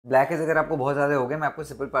Blackheads अगर आपको बहुत ज़्यादा हो गए, मैं आपको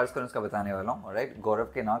सिंपल पार्ट्स का उसका बताने वाला हूँ। ऑलराइट, गौरव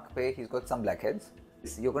के नाक पे he got some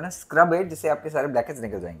blackheads. You gonna scrub it, जिससे आपके सारे ब्लैकहेड्स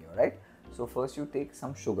निकल जाएंगे। Alright, so first you take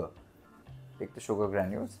some sugar, take the sugar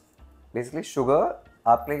granules. Basically sugar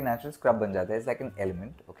आपके लिए नेचुरल स्क्रब बन जाता है, it's like an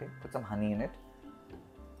element. Okay, put some Honey in it.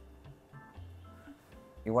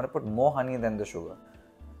 You want to put more honey than the sugar.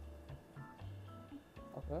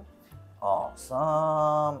 Okay.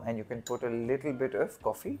 Awesome. And you can put a little bit of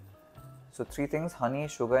coffee. So 3 things: honey,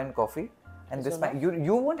 sugar, and coffee. And this might,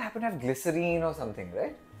 you won't happen to have glycerine or something,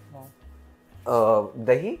 right? No.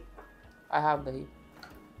 Dahi. I have dahi.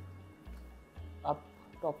 Up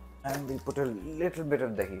top. And we'll put a little bit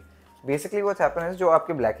of dahi. Basically what's happened is जो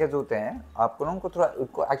आपके blackheads होते हैं, आपको ना उनको थोड़ा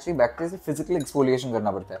उनको actually bacteria से physical exfoliation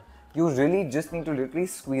करना पड़ता है. You really just need to literally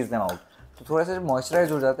squeeze them out. तो थोड़ा सा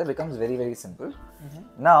moisturize हो जाता है, becomes very very simple.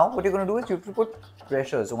 Now what you're going to do is you have to put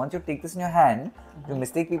pressure. So once you take this in your hand, the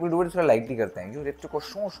mistake people do is थोड़ा lightly करते हैं. You have to go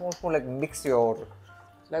shoo like mix your.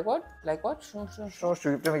 Like what? Like what? Shoo.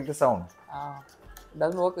 You have to make the sound. It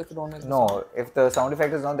doesn't work if you don't make the No, sound. if the sound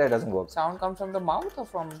effect is not there, it doesn't work. Sound comes from the mouth or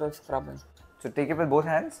from the scrubbing? So take it with both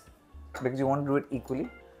hands because you want to do it equally.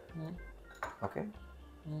 Okay.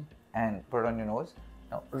 And put it on your nose.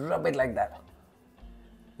 Now rub it like that.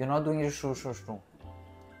 You're not doing it shoo. Shoo.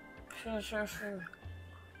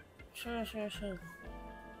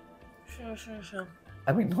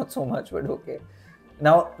 I mean, not so much, but okay.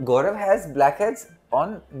 Now Gaurav has blackheads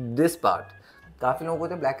on this part. काफी लोगों को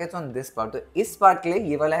होते हैं blackheads on this part. तो इस part के लिए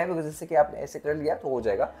ये वाला है, because जैसे कि आपने ऐसे कर लिया तो हो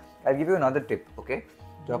जाएगा. I'll give you another tip, okay?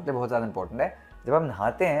 जो आपके लिए बहुत ज़्यादा important है. जब आप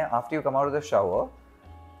नहाते हैं, after you come out of the shower,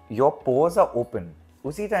 your pores are open.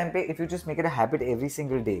 उसी टाइम पे if you just make it a habit every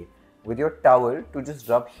single day with your towel to just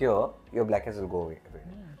rub here, your blackheads will go away.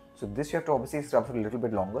 So this you have to obviously scrub for a little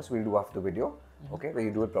bit longer, so we'll do after the video, okay, where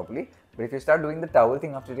you do it properly. But if you start doing the towel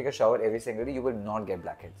thing after you take a shower every single day, you will not get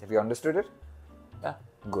blackheads. Have you understood it? Yeah.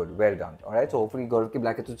 Good, well done. Alright, so hopefully Gaurav के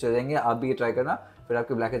blackheads तो चल जाएंगे, आप भी ये try करना, फिर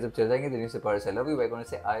आपके blackheads जब चल जाएंगे, then you say Paras, I love you, we're going to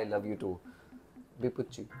say I love you too. Be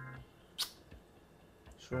pucci.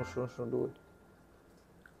 Shoo, do it.